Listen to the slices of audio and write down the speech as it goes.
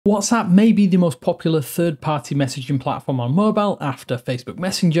WhatsApp may be the most popular third-party messaging platform on mobile after Facebook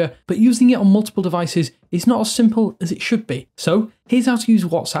Messenger, but using it on multiple devices is not as simple as it should be. So here's how to use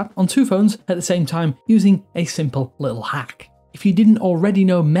WhatsApp on 2 phones at the same time using a simple little hack. If you didn't already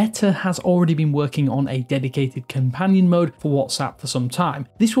know, Meta has already been working on a dedicated companion mode for WhatsApp for some time.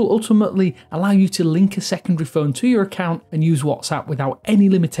 This will ultimately allow you to link a secondary phone to your account and use WhatsApp without any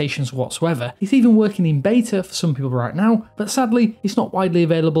limitations whatsoever. It's even working in beta for some people right now, but sadly it's not widely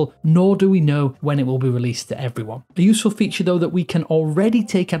available, nor do we know when it will be released to everyone. A useful feature though that we can already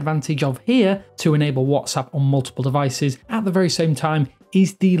take advantage of here to enable WhatsApp on multiple devices at the very same time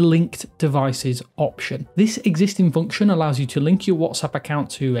is the linked devices option. This existing function allows you to link your WhatsApp account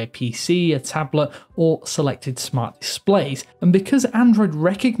to a PC, a tablet, or selected smart displays. And because Android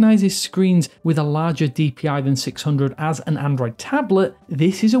recognizes screens with a larger DPI than 600 as an Android tablet,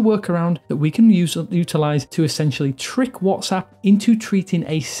 this is a workaround that we can utilize to essentially trick WhatsApp into treating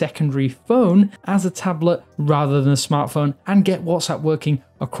a secondary phone as a tablet rather than a smartphone and get WhatsApp working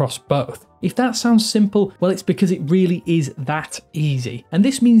across both. If that sounds simple, well, it's because it really is that easy. And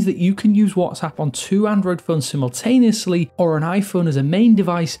this means that you can use WhatsApp on 2 Android phones simultaneously, or an iPhone as a main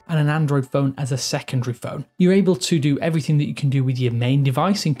device and an Android phone as a secondary phone. You're able to do everything that you can do with your main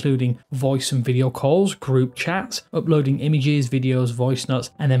device, including voice and video calls, group chats, uploading images, videos, voice notes,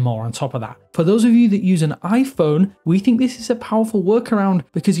 and then more on top of that. For those of you that use an iPhone, we think this is a powerful workaround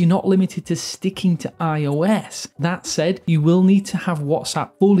because you're not limited to sticking to iOS. That said, you will need to have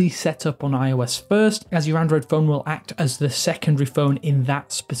WhatsApp fully set up on iOS first, as your Android phone will act as the secondary phone in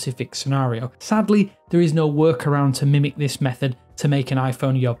that specific scenario. Sadly, there is no workaround to mimic this method to make an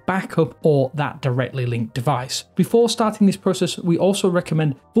iPhone your backup or that directly linked device. Before starting this process, we also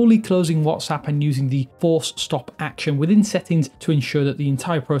recommend fully closing WhatsApp and using the force stop action within settings to ensure that the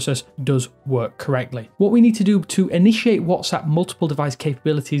entire process does work correctly. What we need to do to initiate WhatsApp multiple device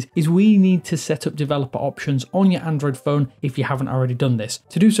capabilities is we need to set up developer options on your Android phone if you haven't already done this.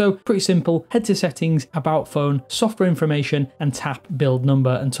 To do so, pretty simple, head to settings, about phone, software information, and tap build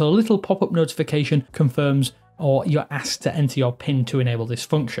number until a little pop-up notification confirms or you're asked to enter your PIN to enable this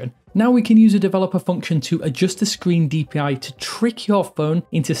function. Now we can use a developer function to adjust the Screen DPI to trick your phone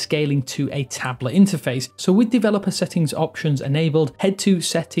into scaling to a tablet interface. So with developer settings options enabled, head to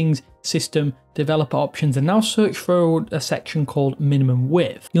settings, system, developer options, and now search for a section called minimum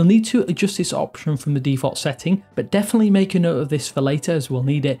width. You'll need to adjust this option from the default setting, but definitely make a note of this for later as we'll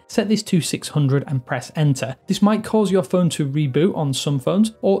need it. Set this to 600 and press enter. This might cause your phone to reboot on some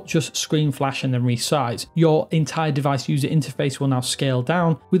phones or just screen flash and then resize. Your entire device user interface will now scale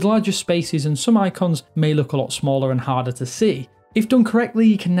down with larger spaces, and some icons may look a lot smaller and harder to see. If done correctly,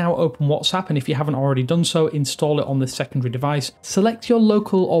 you can now open WhatsApp, and if you haven't already done so, install it on the secondary device. Select your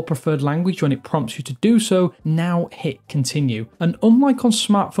local or preferred language when it prompts you to do so. Now hit continue. And unlike on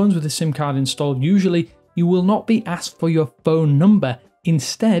smartphones with a SIM card installed, usually you will not be asked for your phone number.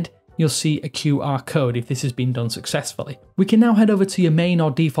 Instead, you'll see a QR code if this has been done successfully. We can now head over to your main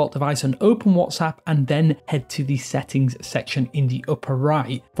or default device and open WhatsApp, and then head to the settings section in the upper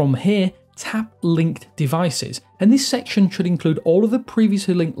right. From here, tap linked devices, and this section should include all of the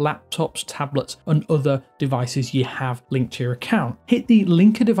previously linked laptops, tablets, and other devices you have linked to your account. Hit the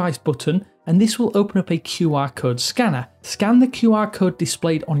link a device button, and this will open up a QR code scanner. Scan the QR code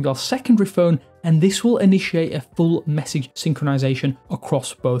displayed on your secondary phone, and this will initiate a full message synchronization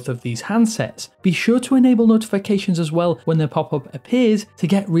across both of these handsets. Be sure to enable notifications as well when the pop-up appears to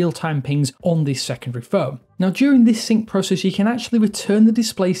get real-time pings on this secondary phone. Now during this sync process, you can actually return the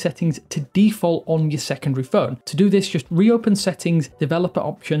display settings to default on your secondary phone. To do this, just reopen settings, developer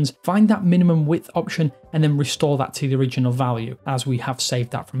options, find that minimum width option, and then restore that to the original value as we have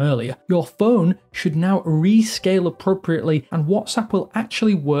saved that from earlier. Your phone should now rescale appropriately, and WhatsApp will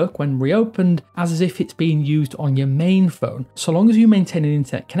actually work when reopened as if it's being used on your main phone. So long as you maintain an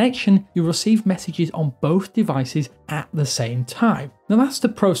internet connection, you'll receive messages on both devices at the same time. Now that's the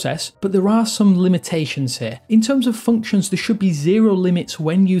process, but there are some limitations here. In terms of functions, there should be zero limits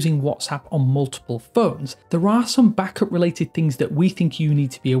when using WhatsApp on multiple phones. There are some backup related things that we think you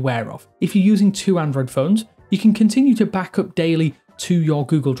need to be aware of. If you're using 2 Android phones, you can continue to back up daily to your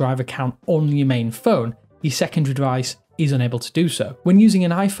Google Drive account on your main phone. Your secondary device is unable to do so. When using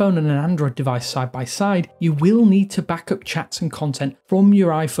an iPhone and an Android device side by side, you will need to back up chats and content from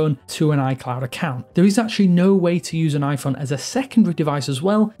your iPhone to an iCloud account. There is actually no way to use an iPhone as a secondary device as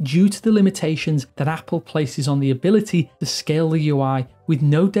well, due to the limitations that Apple places on the ability to scale the UI, with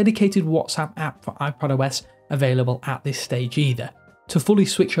no dedicated WhatsApp app for iPadOS available at this stage either. To fully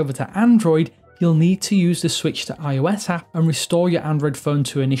switch over to Android, you'll need to use the Switch to iOS app and restore your Android phone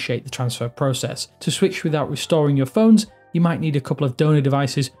to initiate the transfer process. To switch without restoring your phones, you might need a couple of donor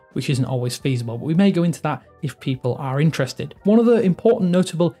devices, which isn't always feasible, but we may go into that if people are interested. One other important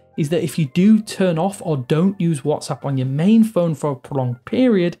notable is that if you do turn off or don't use WhatsApp on your main phone for a prolonged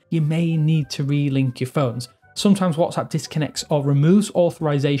period, you may need to relink your phones. Sometimes WhatsApp disconnects or removes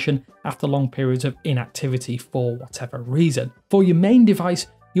authorization after long periods of inactivity for whatever reason. For your main device,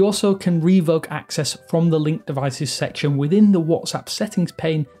 you also can revoke access from the link devices section within the WhatsApp settings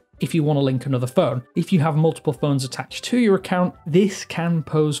pane if you want to link another phone. If you have multiple phones attached to your account, this can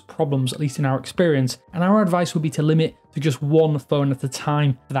pose problems, at least in our experience, and our advice would be to limit to just one phone at a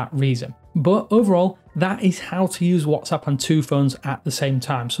time for that reason. But overall, that is how to use WhatsApp on 2 phones at the same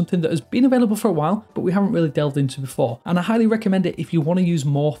time, something that has been available for a while, but we haven't really delved into before. And I highly recommend it if you want to use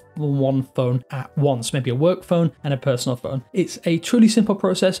more than one phone at once, maybe a work phone and a personal phone. It's a truly simple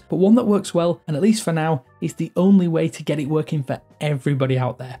process, but one that works well, and at least for now, is the only way to get it working for everybody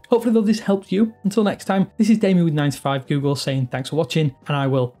out there. Hopefully though this helped you. Until next time, this is Damien with 9to5 Google saying thanks for watching, and I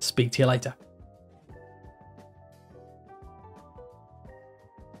will speak to you later.